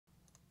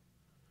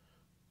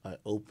I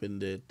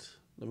opened it.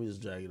 Let me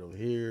just drag it over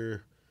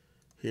here.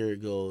 Here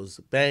it goes.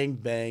 Bang,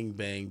 bang,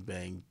 bang,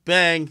 bang,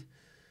 bang.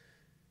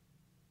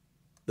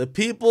 The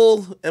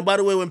people, and by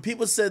the way, when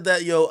people said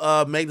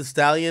that Meg Thee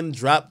Stallion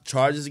dropped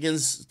charges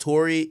against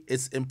Tory,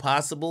 it's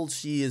impossible.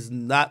 She is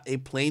not a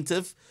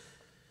plaintiff.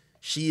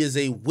 She is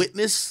a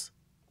witness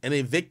and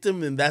a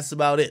victim, and that's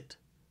about it.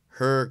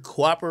 Her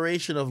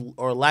cooperation of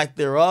or lack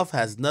thereof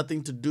has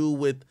nothing to do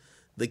with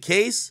the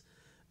case.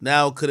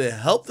 Now, could it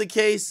help the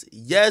case?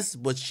 Yes,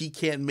 but she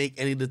can't make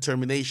any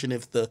determination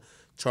if the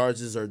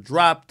charges are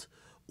dropped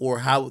or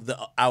how the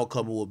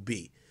outcome will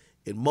be.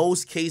 In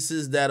most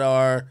cases that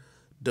are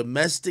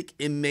domestic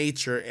in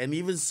nature, and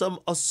even some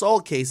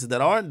assault cases that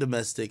aren't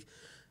domestic,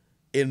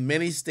 in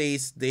many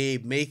states, they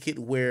make it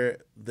where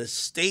the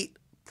state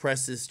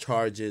presses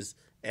charges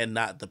and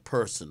not the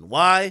person.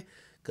 Why?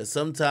 Because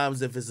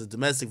sometimes if it's a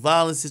domestic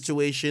violence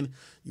situation,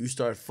 you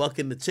start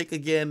fucking the chick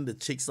again. The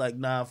chick's like,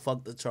 nah,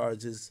 fuck the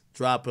charges,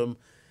 drop him.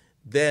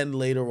 Then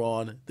later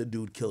on, the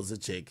dude kills the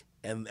chick,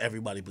 and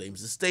everybody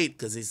blames the state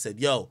because they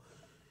said, yo,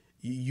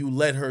 you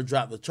let her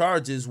drop the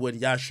charges when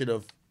y'all should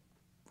have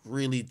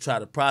really tried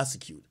to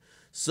prosecute.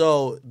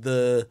 So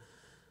the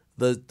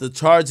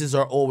charges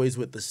are always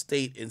with the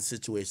state in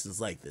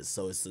situations like this.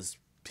 So it's this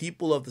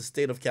people of the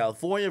state of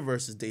California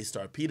versus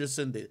Daystar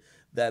Peterson.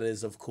 That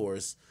is, of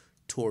course,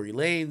 Tory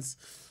Lanez.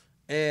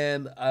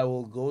 And I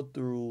will go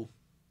through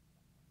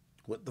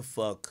what the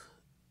fuck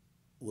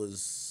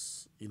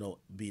was,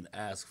 being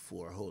asked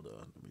for. Hold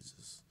on. Let me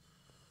just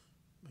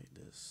make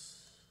this.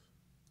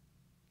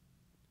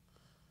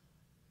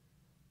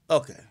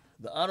 Okay.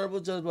 The Honorable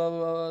Judge, blah,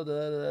 blah, blah,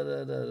 da, da,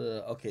 da, da,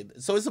 da. Okay.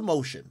 So it's a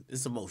motion.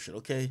 It's a motion,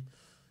 okay?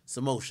 It's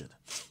a motion.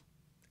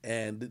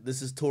 And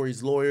this is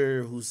Tory's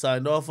lawyer who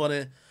signed off on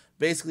it.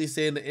 Basically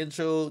saying the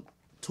intro,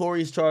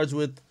 Tory's charged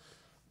with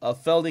a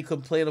felony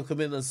complaint of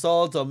committing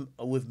assault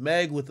with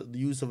Meg with the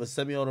use of a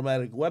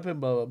semi-automatic weapon,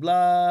 blah, blah,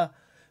 blah.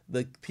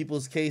 The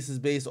people's case is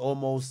based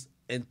almost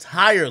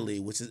entirely,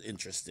 which is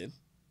interesting.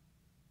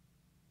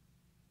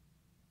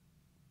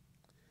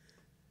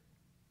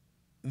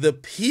 The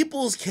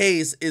people's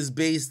case is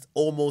based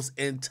almost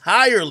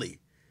entirely.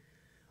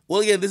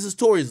 Well, again, this is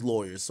Tory's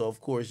lawyer, so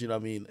of course, you know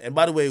what I mean. And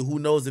by the way, who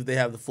knows if they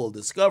have the full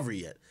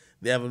discovery yet?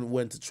 They haven't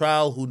went to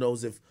trial. Who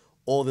knows if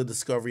all the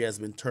discovery has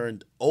been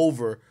turned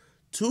over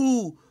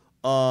to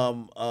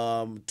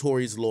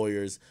Tory's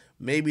lawyers?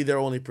 Maybe they're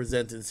only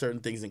presenting certain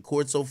things in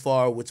court so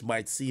far, which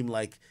might seem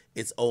like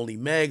it's only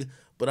Meg,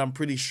 but I'm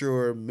pretty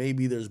sure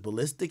maybe there's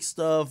ballistic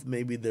stuff,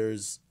 maybe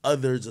there's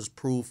others as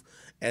proof,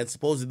 and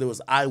supposedly there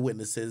was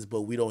eyewitnesses,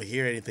 but we don't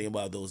hear anything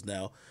about those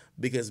now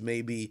because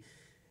maybe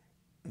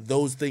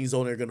those things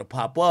only are going to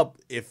pop up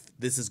if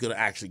this is going to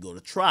actually go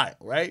to trial,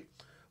 right?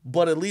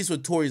 But at least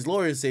what Tory's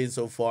lawyer is saying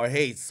so far,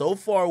 hey, so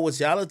far what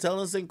y'all are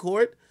telling us in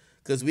court,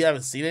 because we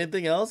haven't seen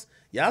anything else,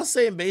 y'all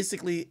saying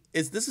basically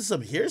this is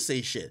some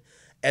hearsay shit.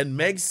 And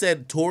Meg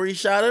said Tory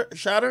shot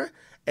her,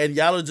 and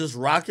y'all are just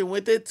rocking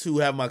with it to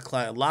have my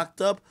client locked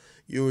up.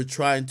 You were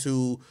trying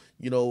to,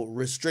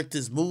 restrict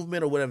his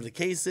movement or whatever the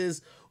case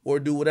is,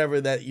 or do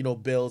whatever that,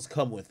 bails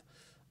come with.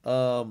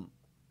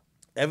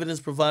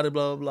 Evidence provided,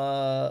 blah,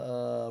 blah,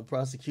 blah,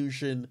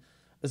 prosecution.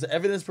 There's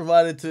evidence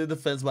provided to the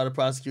defense by the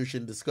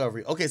prosecution,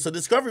 discovery. Okay, so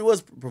discovery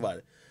was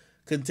provided.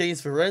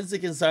 Contains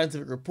forensic and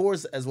scientific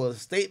reports as well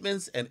as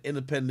statements and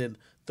independent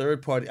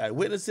third-party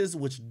eyewitnesses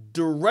which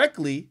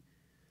directly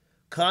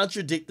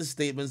contradict the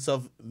statements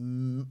of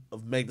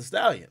Meg Thee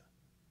Stallion.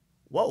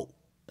 Whoa,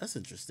 that's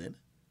interesting.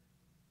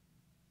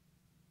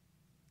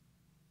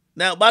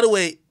 Now, by the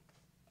way,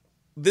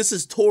 this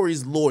is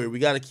Tory's lawyer. We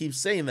got to keep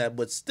saying that,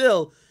 but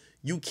still,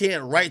 you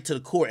can't write to the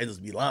court and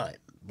just be lying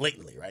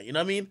blatantly, right? You know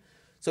what I mean?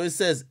 So it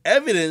says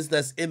evidence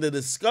that's in the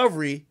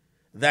discovery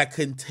that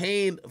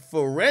contained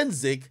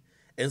forensic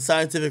and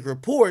scientific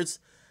reports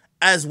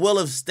as well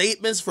as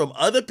statements from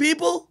other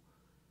people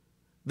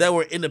that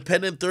were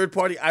independent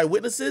third-party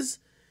eyewitnesses.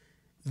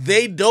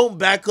 They don't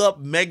back up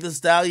Meg Thee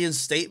Stallion's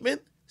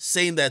statement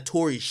saying that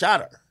Tory shot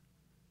her.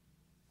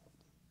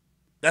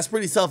 That's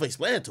pretty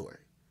self-explanatory.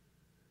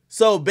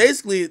 So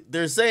basically,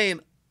 they're saying,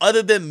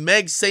 other than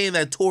Meg saying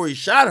that Tory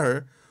shot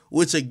her,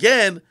 which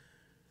again,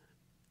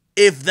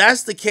 if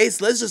that's the case,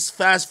 let's just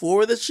fast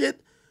forward this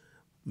shit.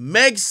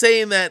 Meg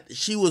saying that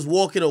she was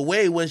walking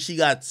away when she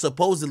got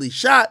supposedly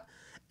shot,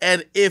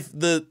 and if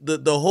the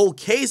whole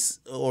case,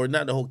 or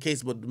not the whole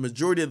case, but the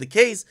majority of the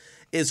case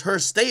is her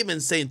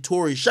statement saying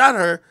Tory shot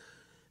her,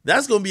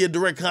 that's going to be a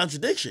direct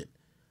contradiction.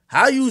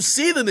 How you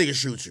see the nigga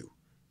shoot you?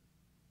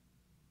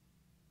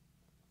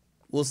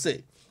 We'll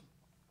see.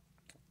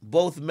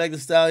 Both Meg Thee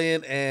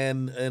Stallion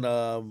and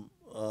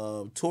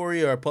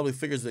Tory are public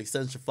figures with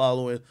extensive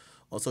following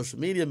on social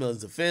media,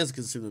 millions of fans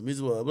consume the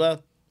music, blah, blah, blah.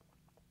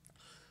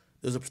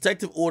 There's a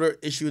protective order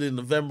issued in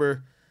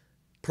November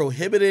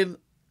prohibiting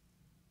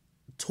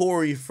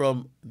Tory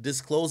from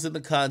disclosing the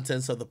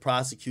contents of the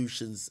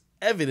prosecution's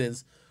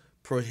evidence,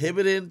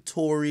 prohibiting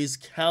Tory's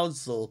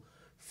counsel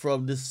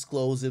from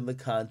disclosing the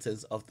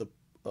contents of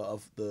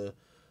the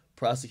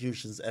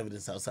prosecution's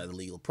evidence outside the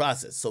legal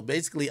process. So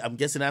basically, I'm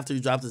guessing after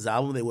he dropped his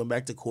album, they went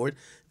back to court.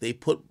 They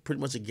put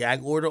pretty much a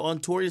gag order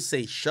on Tory to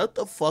say, shut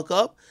the fuck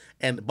up.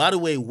 And by the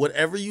way,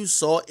 whatever you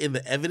saw in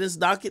the evidence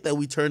docket that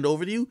we turned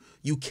over to you,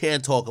 you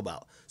can't talk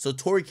about. So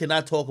Tory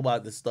cannot talk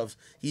about this stuff.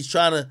 He's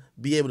trying to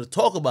be able to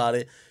talk about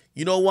it.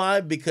 You know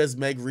why? Because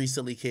Meg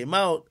recently came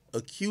out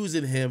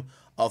accusing him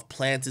of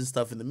planting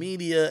stuff in the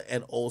media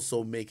and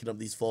also making up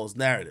these false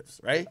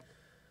narratives, right?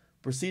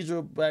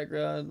 Procedural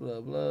background, blah,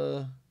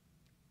 blah.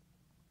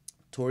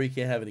 Tory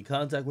can't have any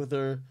contact with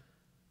her.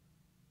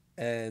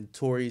 And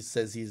Tory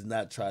says he's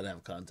not trying to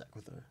have contact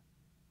with her.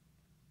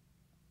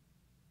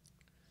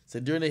 So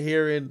during the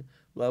hearing,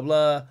 blah,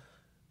 blah,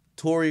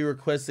 Tory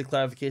requested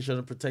clarification on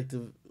a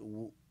protective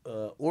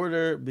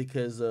order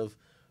because of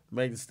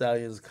Megan Thee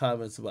Stallion's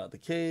comments about the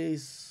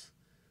case.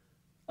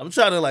 I'm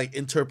trying to like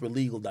interpret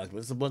legal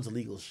documents. It's a bunch of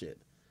legal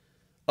shit.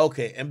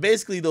 Okay, and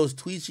basically those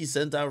tweets she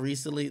sent out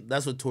recently,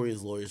 that's what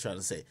Tory's lawyer is trying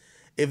to say.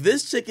 If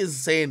this chick is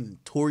saying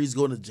Tory's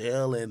going to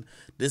jail and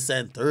this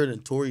and third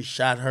and Tory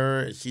shot her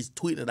and she's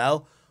tweeting it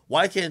out,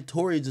 why can't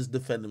Tory just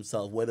defend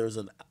himself, whether it's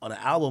on an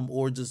album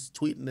or just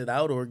tweeting it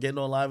out or getting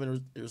on live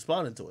and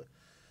responding to it?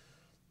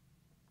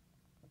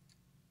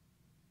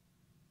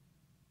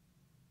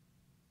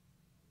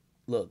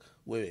 Look,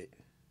 wait.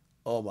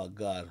 Oh my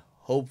God.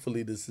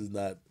 Hopefully this is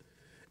not.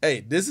 Hey,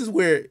 this is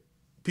where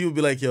people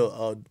be like,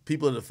 yo,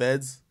 people in the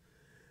feds.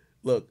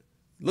 Look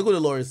what the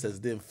lawyer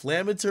says. The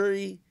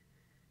inflammatory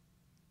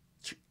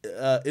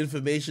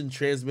information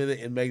transmitted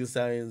in Megan Thee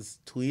Stallion's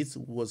tweets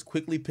was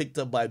quickly picked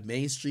up by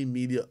mainstream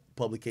media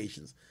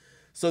publications.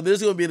 So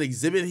there's going to be an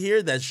exhibit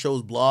here that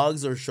shows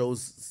blogs or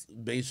shows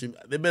mainstream.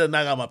 They better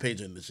not got my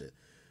page in this shit.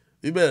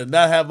 You better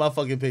not have my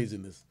fucking page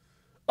in this.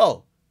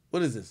 Oh,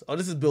 what is this? Oh,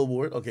 this is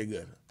Billboard. Okay,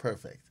 good.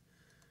 Perfect.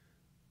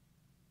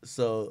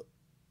 So,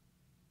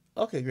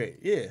 okay, great.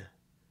 Yeah.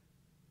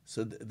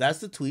 So that's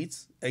the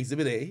tweets,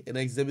 Exhibit A, and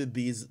Exhibit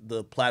B is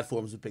the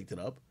platforms who picked it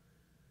up.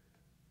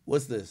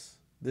 What's this?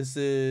 This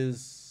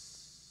is...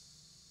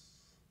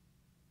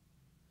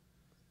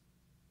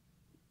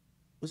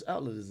 Which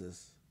outlet is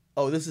this?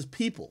 Oh, this is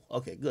People.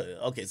 Okay, good.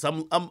 Okay,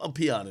 so I'm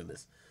peoning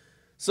this.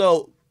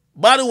 So,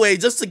 by the way,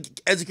 just to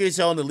educate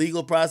y'all on the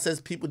legal process,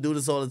 people do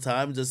this all the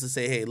time just to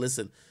say, hey,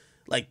 listen,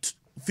 like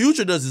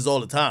Future does this all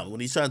the time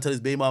when he's trying to tell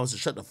his baby mamas to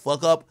shut the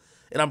fuck up.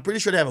 And I'm pretty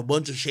sure they have a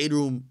bunch of Shade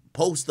Room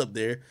posts up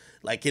there,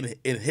 like in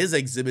his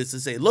exhibits, to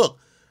say, look,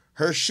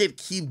 her shit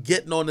keep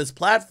getting on this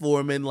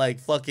platform and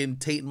like fucking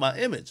tainting my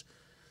image.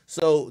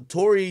 So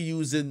Tory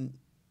using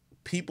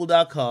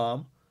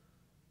people.com,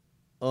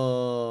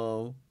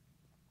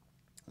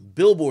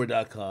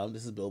 billboard.com.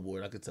 This is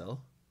Billboard, I could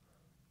tell.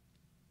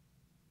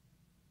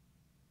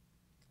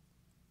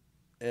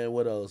 And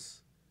what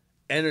else?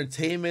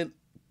 Entertainment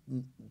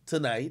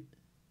Tonight.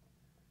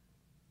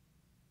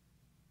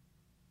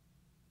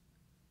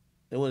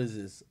 And what is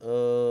this?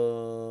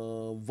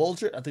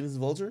 Vulture. I think this is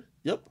Vulture.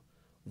 Yep.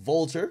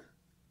 Vulture.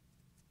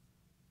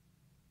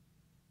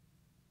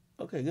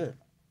 Okay, good.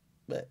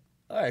 Bet.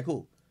 All right,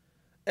 cool.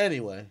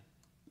 Anyway,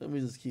 let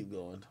me just keep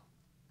going.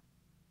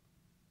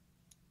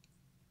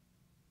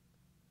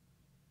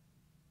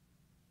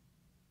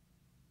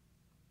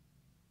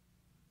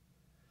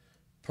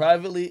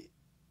 Privately,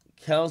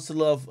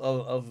 counsel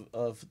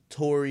of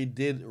Tory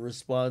did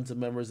respond to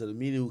members of the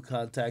media who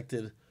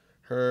contacted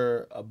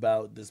her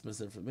about this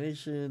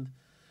misinformation.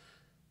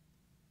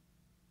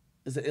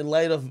 Is it in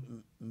light of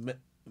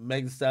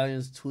Megan Thee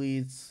Stallion's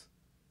tweets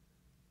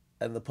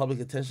and the public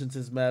attention to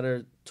this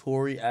matter,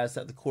 Tory asked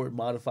that the court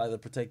modify the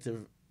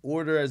protective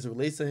order as it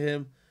relates to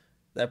him.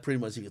 That pretty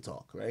much he could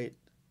talk, right?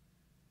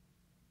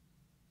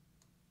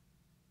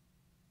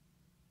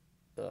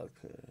 Okay.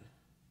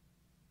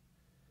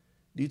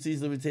 Due to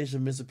these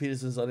limitations, Mr.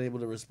 Peterson is unable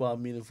to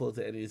respond meaningfully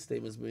to any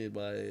statements made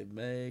by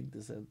Meg,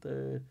 this and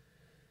third.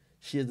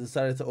 She has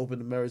decided to open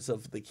the merits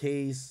of the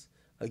case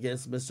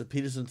against Mr.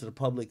 Peterson to the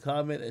public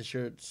comment and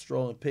shared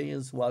strong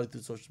opinions widely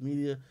through social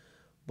media.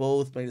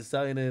 Both Megan Thee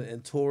Stallion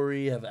and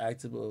Tory have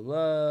acted, blah, blah,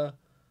 blah.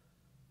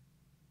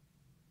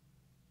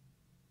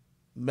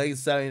 Megan Thee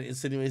Stallion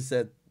insinuates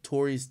that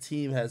Tory's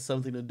team had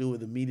something to do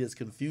with the media's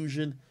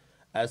confusion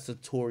as to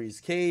Tory's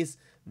case,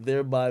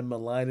 thereby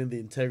maligning the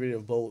integrity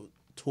of both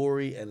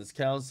Tory and his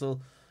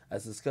counsel.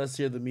 As discussed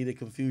here, the media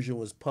confusion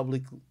was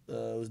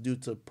due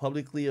to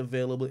publicly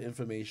available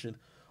information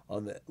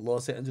on the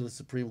Los Angeles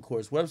Supreme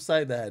Court's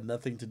website that had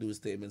nothing to do with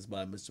statements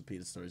by Mr.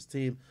 Peterson or his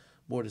team.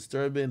 More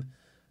disturbing,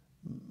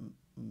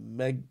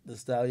 Meg Thee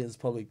Stallion's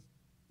public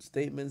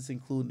statements,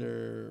 including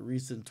her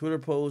recent Twitter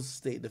posts,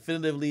 state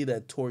definitively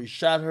that Tory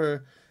shot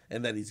her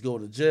and that he's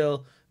going to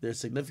jail. There's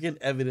significant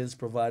evidence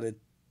provided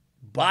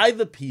by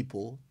the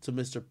people to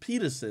Mr.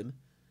 Peterson,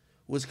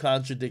 which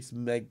contradicts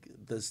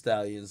Meg Thee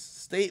Stallion's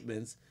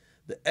statements.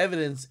 The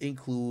evidence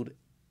include,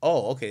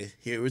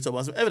 here we're talking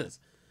about some evidence.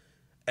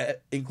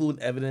 Include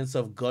evidence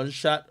of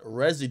gunshot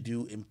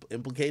residue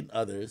implicating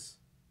others.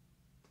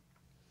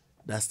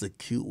 That's the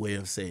cute way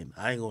of saying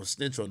I ain't gonna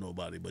snitch on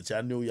nobody, but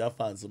y'all knew y'all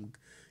found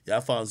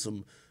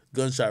some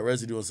gunshot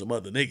residue on some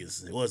other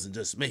niggas. It wasn't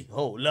just me.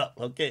 Hold up.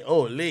 Okay,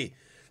 holy.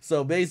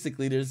 So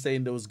basically, they're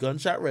saying there was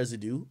gunshot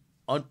residue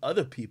on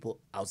other people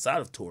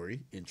outside of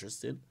Tory.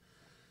 Interesting.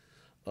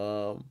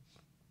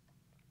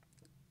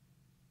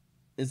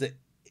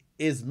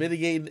 Is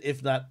mitigating,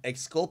 if not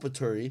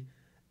exculpatory,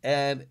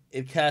 and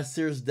it casts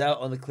serious doubt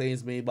on the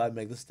claims made by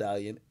Meg Thee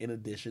Stallion, in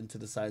addition to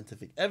the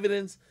scientific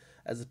evidence.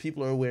 As the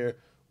people are aware,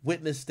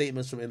 witness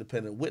statements from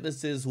independent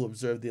witnesses who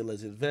observed the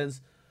alleged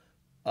events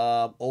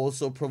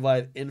also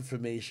provide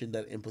information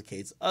that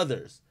implicates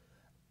others.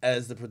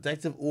 As the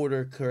protective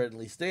order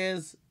currently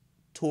stands,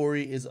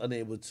 Tory is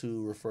unable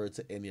to refer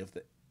to any of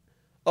the...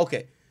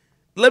 Okay,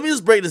 let me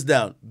just break this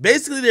down.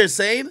 Basically, they're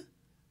saying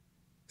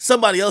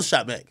somebody else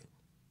shot Meg.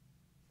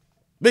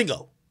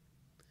 Bingo.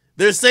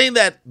 They're saying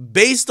that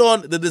based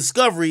on the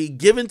discovery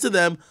given to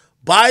them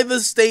by the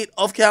state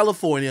of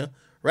California,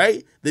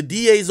 right? The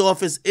DA's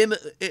office in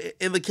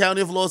the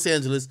county of Los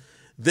Angeles,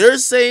 they're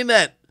saying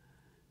that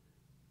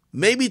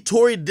maybe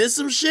Tory did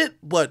some shit,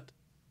 but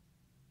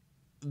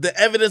the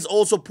evidence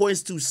also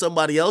points to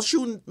somebody else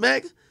shooting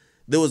Meg.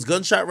 There was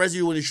gunshot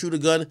residue when you shoot a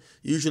gun.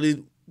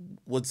 Usually,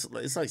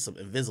 it's like some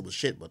invisible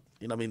shit, but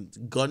you know what I mean?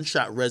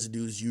 Gunshot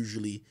residue is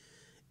usually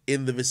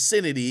in the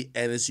vicinity,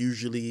 and it's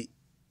usually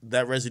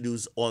that residue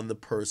is on the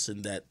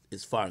person that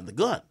is firing the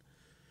gun.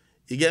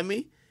 You get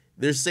me?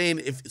 They're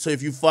saying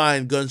if you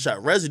find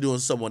gunshot residue on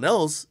someone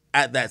else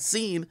at that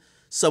scene,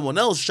 someone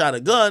else shot a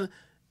gun,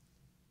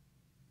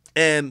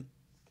 and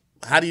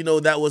how do you know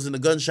that wasn't a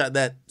gunshot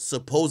that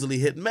supposedly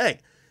hit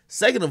Meg?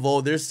 Second of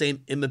all, they're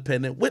saying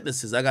independent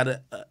witnesses. I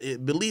gotta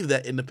believe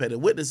that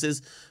independent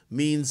witnesses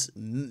means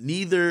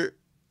neither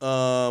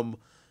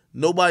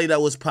nobody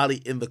that was probably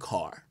in the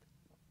car.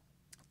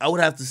 I would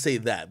have to say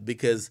that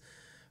because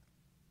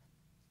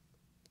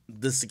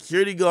the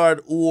security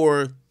guard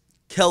or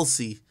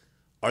Kelsey,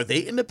 are they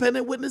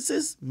independent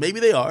witnesses?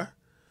 Maybe they are.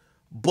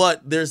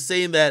 But they're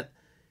saying that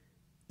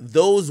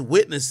those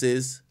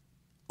witnesses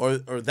or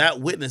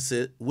that witness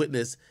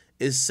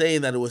is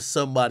saying that it was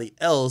somebody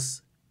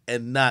else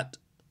and not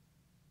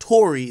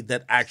Tory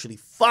that actually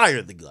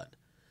fired the gun.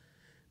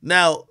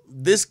 Now,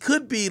 this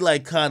could be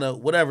like kind of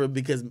whatever,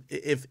 because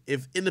if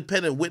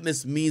independent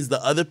witness means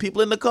the other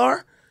people in the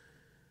car,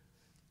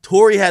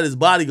 Tory had his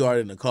bodyguard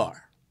in the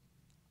car.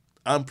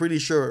 I'm pretty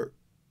sure,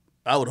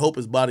 I would hope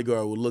his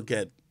bodyguard would look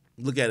at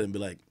it and be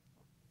like,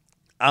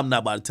 I'm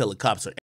not about to tell the cops or